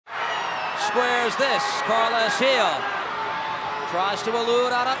squares this. Carles Gil tries to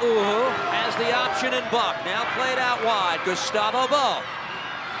elude out of Uhu. Has the option in Buck. Now played out wide. Gustavo Bou.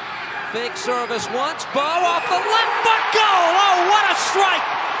 Fake service once. Bou off the left foot goal. Oh, what a strike!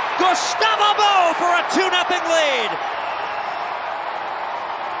 Gustavo Bou for a 2-0 lead.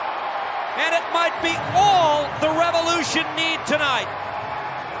 And it might be all the Revolution need tonight.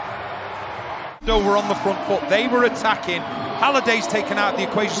 No, we're on the front foot. They were attacking. Halliday's taken out of the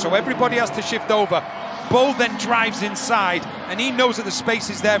equation, so everybody has to shift over. Bou then drives inside, and he knows that the space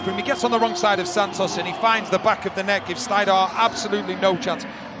is there for him. He gets on the wrong side of Santos, and he finds the back of the net, gives Steidar absolutely no chance.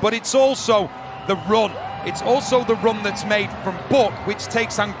 But it's also the run. It's also the run that's made from Buck, which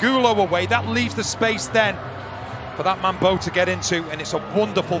takes Angulo away. That leaves the space then for that man Bou to get into, and it's a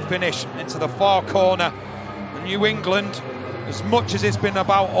wonderful finish into the far corner. New England, as much as it's been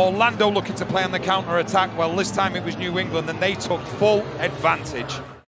about Orlando looking to play on the counter-attack, well, this time it was New England, and they took full advantage.